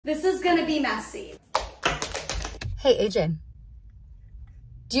This is gonna be messy. Hey, AJ.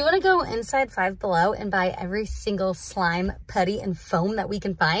 Do you want to go inside FiveBelow and buy every single slime, putty, and foam that we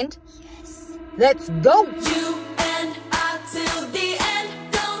can find? Yes. Let's go! You and I till the end.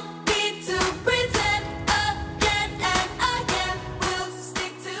 Don't need to pretend again and again. We'll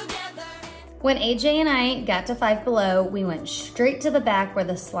stick together. When AJ and I got to FiveBelow, we went straight to the back where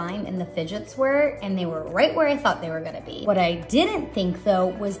the slime and the fidgets were, and they were right where I thought they were gonna be. What I didn't think though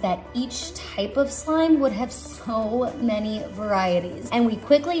was that each type of slime would have so many varieties. And we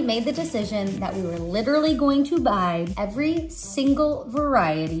quickly made the decision that we were literally going to buy every single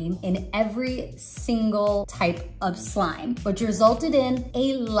variety in every single type of slime, which resulted in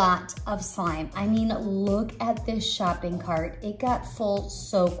a lot of slime. I mean, look at this shopping cart. It got full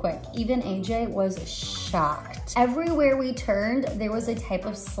so quick. Even AJ was shocked. Everywhere we turned, there was a type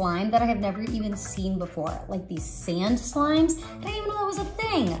of slime that I have never even seen before, like these sand slimes. I didn't even know that was a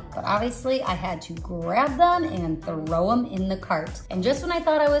thing, but obviously I had to grab them and throw them in the cart. And just when I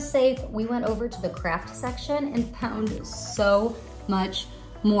thought I was safe, we went over to the craft section and found so much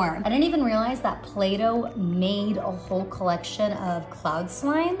more. I didn't even realize that Play-Doh made a whole collection of cloud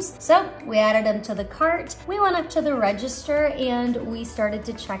slimes. So we added them to the cart. We went up to the register and we started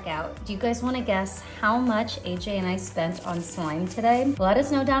to check out. Do you guys want to guess how much AJ and I spent on slime today? Let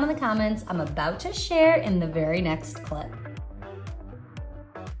us know down in the comments. I'm about to share in the very next clip.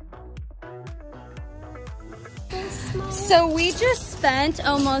 So we just spent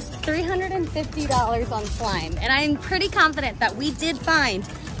almost $350 on slime, and I'm pretty confident that we did find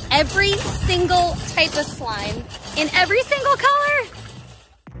every single type of slime in every single color.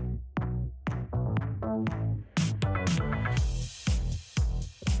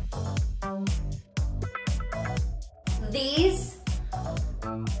 These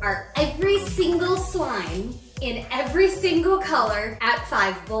are every single slime in every single color at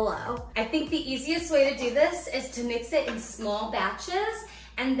FiveBelow. I think the easiest way to do this is to mix it in small batches,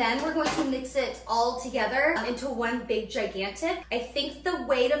 and then we're going to mix it all together into one big gigantic. I think the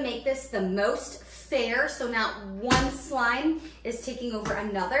way to make this the most fair, so not one slime is taking over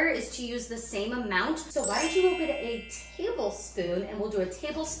another, is to use the same amount. So why don't you open a tablespoon, and we'll do a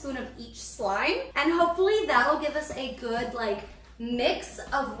tablespoon of each slime, and hopefully that'll give us a good mix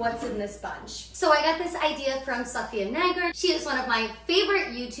of what's in this bunch. So I got this idea from Sierra Zagarri. She is one of my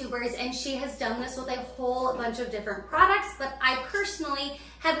favorite YouTubers, and she has done this with a whole bunch of different products, but I personally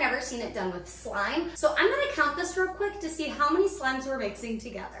have never seen it done with slime. So I'm gonna count this real quick to see how many slimes we're mixing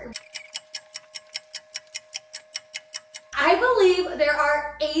together. I believe there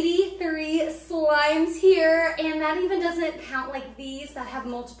are 83 slimes here, and that even doesn't count these that have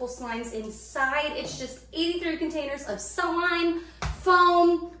multiple slimes inside. It's just 83 containers of slime,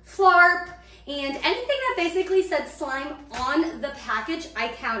 foam, flarp, and anything that basically said slime on the package, I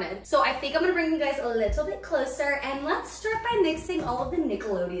counted. So I think I'm gonna bring you guys a little bit closer, and let's start by mixing all of the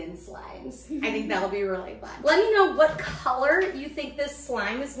Nickelodeon slimes. I think that'll be really fun. Let me know what color you think this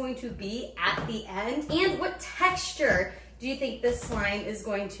slime is going to be at the end, and what texture do you think this slime is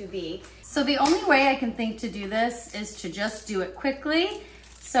going to be? So the only way I can think to do this is to just do it quickly,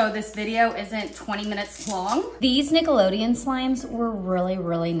 so this video isn't 20 minutes long. These Nickelodeon slimes were really,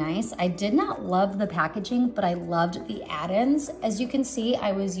 really nice. I did not love the packaging, but I loved the add-ins. As you can see,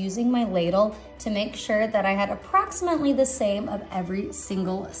 I was using my ladle to make sure that I had approximately the same of every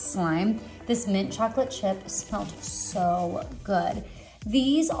single slime. This mint chocolate chip smelled so good.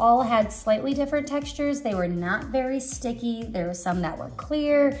 These all had slightly different textures. They were not very sticky. There were some that were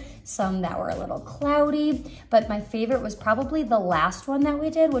clear, some that were a little cloudy, but my favorite was probably the last one that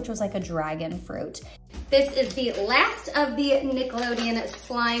we did, which was like a dragon fruit. This is the last of the Nickelodeon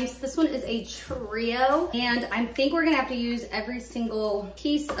slimes. This one is a trio, and I think we're gonna have to use every single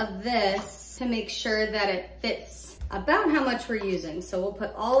piece of this to make sure that it fits about how much we're using. So we'll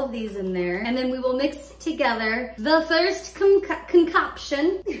put all of these in there, and then we will mix together the first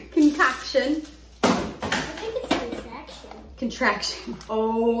concoction. I think it's contraction.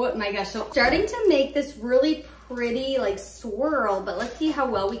 Oh my gosh. So starting to make this really pretty swirl, but let's see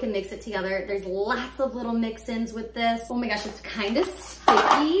how well we can mix it together. There's lots of little mix-ins with this. Oh my gosh, it's kind of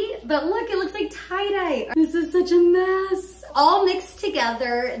sticky, but look, it looks like tie-dye. This is such a mess. All mixed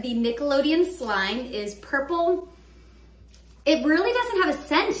together, the Nickelodeon slime is purple. It really doesn't have a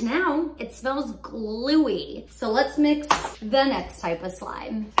scent now. It smells gluey. So let's mix the next type of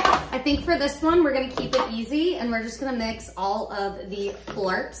slime. I think for this one, we're gonna keep it easy, and we're just gonna mix all of the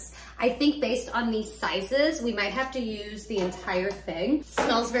flarps. I think based on these sizes, we might have to use the entire thing. It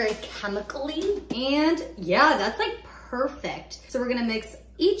smells very chemically, and yeah, that's perfect. So we're gonna mix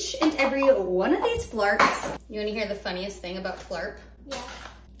each and every one of these flarps. You wanna hear the funniest thing about flarp? Yeah.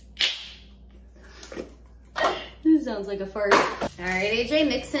 Sounds like a fart. All right, AJ,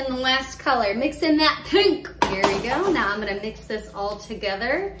 mix in the last color. Mix in that pink. Here we go. Now I'm gonna mix this all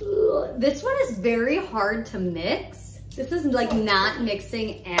together. Ugh, this one is very hard to mix. This is like not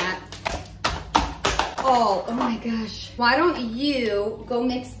mixing at all. Oh my gosh. Why don't you go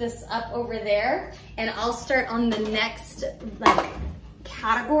mix this up over there and I'll start on the next like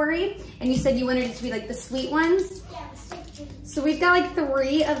category. And you said you wanted it to be like the sweet ones? Yeah, stick. So we've got like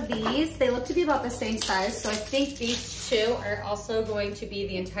 3 of these. They look to be about the same size. So I think these 2 are also going to be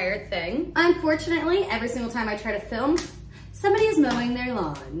the entire thing. Unfortunately, every single time I try to film, somebody is mowing their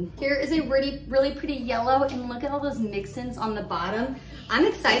lawn. Here is a really pretty yellow, and look at all those mix-ins on the bottom. I'm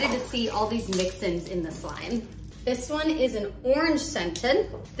excited to see all these mix-ins in the slime. This one is an orange scented.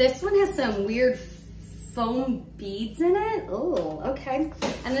 This one has some weird foam beads in it. Oh, okay.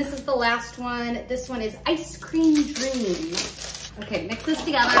 And this is the last one. This one is Ice Cream Dream. Okay, mix this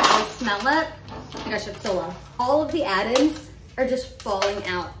together. I'll smell it. Oh my gosh, it's so low. All of the add-ins are just falling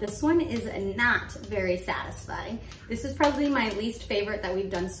out. This one is not very satisfying. This is probably my least favorite that we've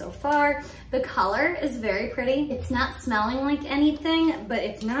done so far. The color is very pretty. It's not smelling like anything, but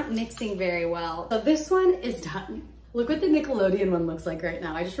it's not mixing very well. So this one is done. Look what the Nickelodeon one looks like right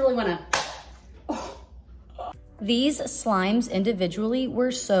now. I just really wanna, oh. These slimes individually were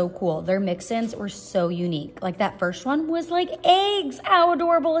so cool. Their mix-ins were so unique. Like that first one was like eggs. How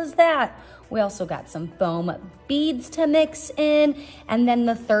adorable is that? We also got some foam beads to mix in. And then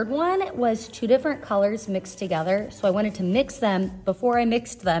the third one was 2 different colors mixed together. So I wanted to mix them before I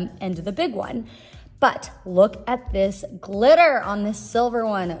mixed them into the big one. But look at this glitter on this silver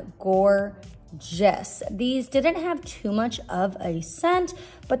one. Gorgeous. These didn't have too much of a scent,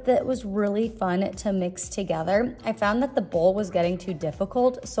 but that was really fun to mix together. I found that the bowl was getting too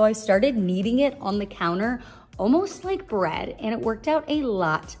difficult, so I started kneading it on the counter almost like bread, and it worked out a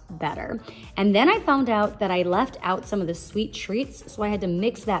lot better. And then I found out that I left out some of the sweet treats, so I had to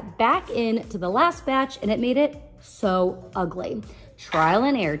mix that back in to the last batch, and it made it so ugly. Trial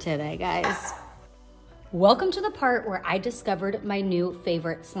and error today, guys. Welcome to the part where I discovered my new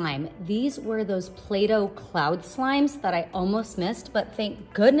favorite slime. These were those Play-Doh cloud slimes that I almost missed, but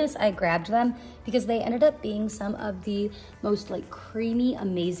thank goodness I grabbed them because they ended up being some of the most like creamy,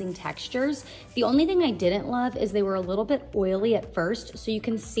 amazing textures. The only thing I didn't love is they were a little bit oily at first, so you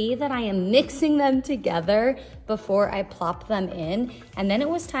can see that I am mixing them together before I plop them in. And then it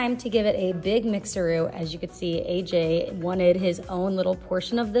was time to give it a big mixeroo. As you could see, AJ wanted his own little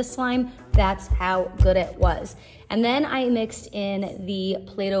portion of this slime. That's how good it was. And then I mixed in the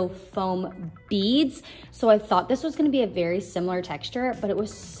Play-Doh foam beads. So I thought this was gonna be a very similar texture, but it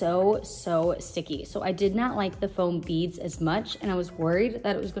was so sticky. So I did not like the foam beads as much, and I was worried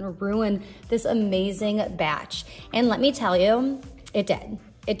that it was gonna ruin this amazing batch. And let me tell you, it did.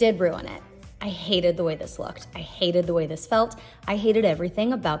 It did ruin it. I hated the way this looked. I hated the way this felt. I hated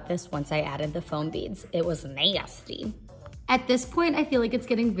everything about this once I added the foam beads. It was nasty. At this point, I feel like it's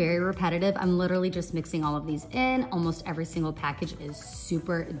getting very repetitive. I'm literally just mixing all of these in. Almost every single package is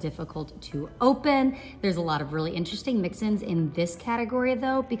super difficult to open. There's a lot of really interesting mix-ins in this category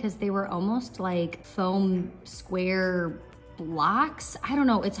though, because they were almost like foam square blocks. I don't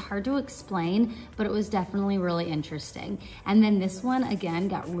know, it's hard to explain, but it was definitely really interesting. And then this one again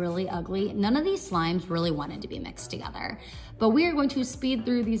got really ugly. None of these slimes really wanted to be mixed together. But we are going to speed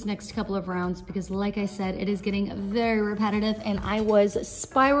through these next couple of rounds because like I said, it is getting very repetitive and I was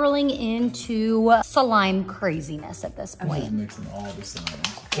spiraling into slime craziness at this point. I'm mixing all the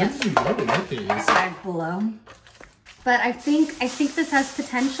slimes. Yes. FiveBelow. But I think this has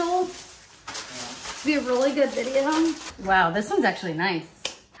potential to be a really good video. Wow, this one's actually nice.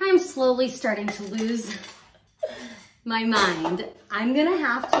 I'm slowly starting to lose my mind. I'm gonna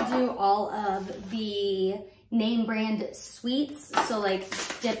have to do all of the name brand sweets. So like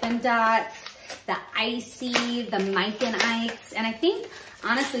Dippin' Dots, the Icy, the Mike and Ike's. And I think,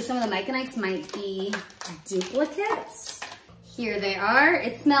 honestly, some of the Mike and Ike's might be duplicates. Here they are.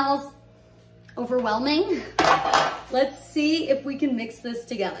 It smells overwhelming. Let's see if we can mix this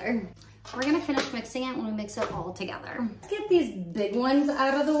together. We're gonna finish mixing it when we mix it all together. Let's get these big ones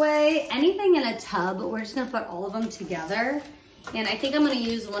out of the way. Anything in a tub, we're just gonna put all of them together. And I think I'm gonna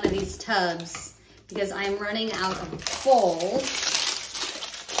use one of these tubs because I'm running out of bowls.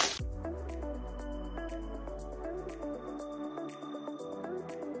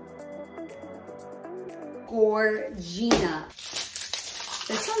 Gorgina.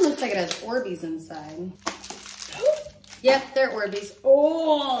 This one looks like it has Orbeez inside. Yep, they're Orbeez.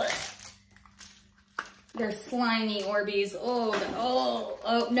 Oh, they're slimy Orbeez. Oh,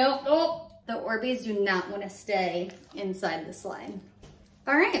 no. The Orbeez do not want to stay inside the slime.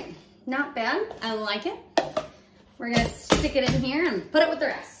 All right, not bad. I like it. We're gonna stick it in here and put it with the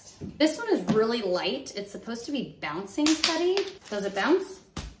rest. This one is really light. It's supposed to be bouncing putty. Does it bounce?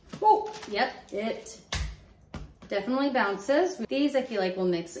 Whoa, yep, it definitely bounces. These I feel like will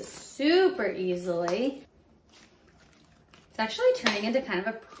mix super easily. It's actually turning into kind of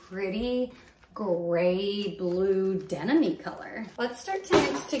a pretty gray, blue, denim-y color. Let's start to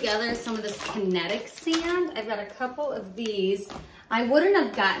mix together some of this kinetic sand. I've got a couple of these. I wouldn't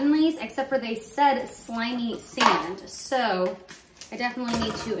have gotten these except for they said slimy sand. So I definitely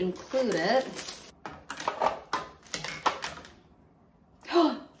need to include it.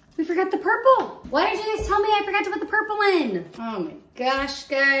 Oh, we forgot the purple. Why did you guys tell me I forgot to put the purple in? Oh my gosh,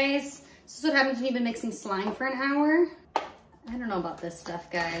 guys. This is what happens when you've been mixing slime for an hour. I don't know about this stuff,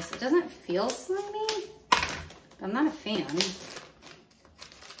 guys. It doesn't feel slimy. I'm not a fan.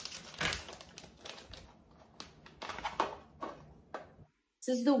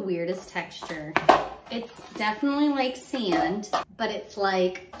 This is the weirdest texture. It's definitely like sand, but it's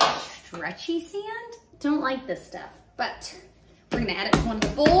like stretchy sand. Don't like this stuff, but we're gonna add it to one of the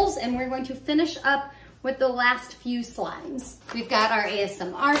bowls and we're going to finish up with the last few slimes. We've got our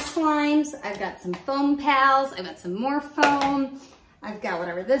ASMR slimes. I've got some foam pals. I've got some more foam. I've got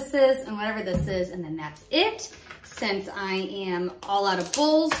whatever this is and whatever this is, and then that's it. Since I am all out of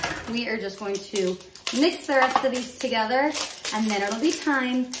bowls, we are just going to mix the rest of these together, and then it'll be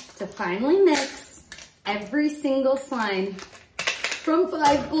time to finally mix every single slime from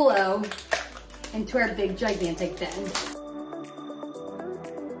FiveBelow into our big gigantic bin.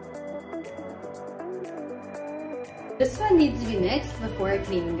 This one needs to be mixed before it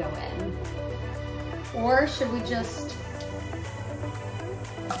can even go in. Or should we just...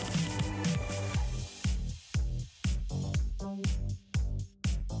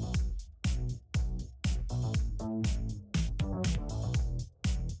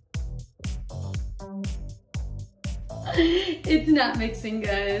 It's not mixing,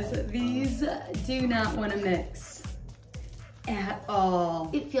 guys. These do not want to mix at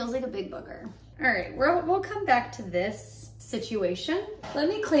all. It feels like a big booger. All right, we'll come back to this situation. Let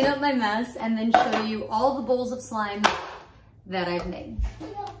me clean up my mess and then show you all the bowls of slime that I've made.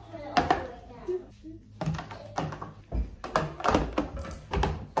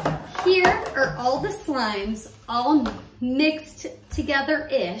 Here are all the slimes all mixed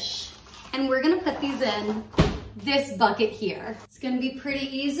together-ish, and we're gonna put these in this bucket here. It's gonna be pretty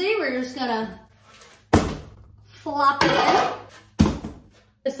easy. We're just gonna flop it in.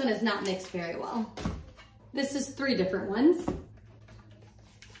 This one is not mixed very well. This is 3 different ones.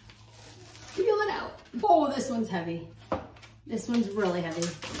 Feel it out. Oh, this one's heavy. This one's really heavy.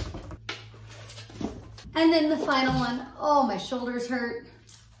 And then the final one, oh, my shoulders hurt,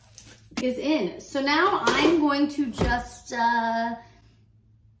 is in. So now I'm going to just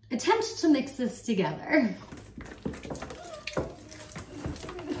attempt to mix this together.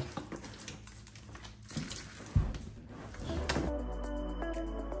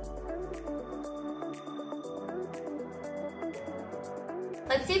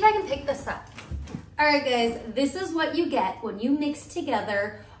 Let's see if I can pick this up. All right, guys, this is what you get when you mix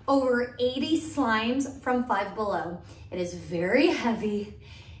together over 80 slimes from FiveBelow. It is very heavy.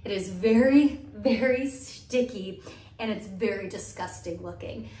 It is very, very sticky, and it's very disgusting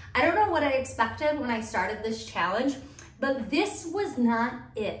looking. I don't know what I expected when I started this challenge, but this was not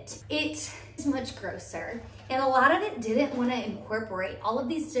it. It is much grosser. And a lot of it didn't want to incorporate all of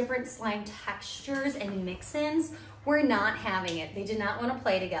these different slime textures and mix-ins. We're not having it. They did not want to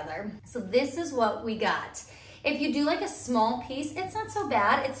play together. So this is what we got. If you do like a small piece, it's not so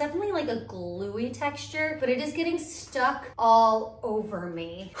bad. It's definitely like a gluey texture, but it is getting stuck all over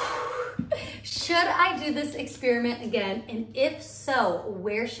me. Should I do this experiment again? And if so,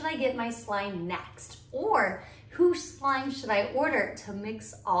 where should I get my slime next? Or whose slime should I order to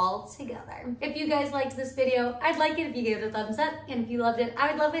mix all together? If you guys liked this video, I'd like it if you gave it a thumbs up. And if you loved it,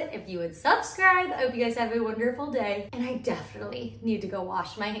 I would love it if you would subscribe. I hope you guys have a wonderful day. And I definitely need to go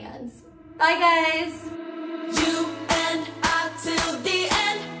wash my hands. Bye, guys. You and I till the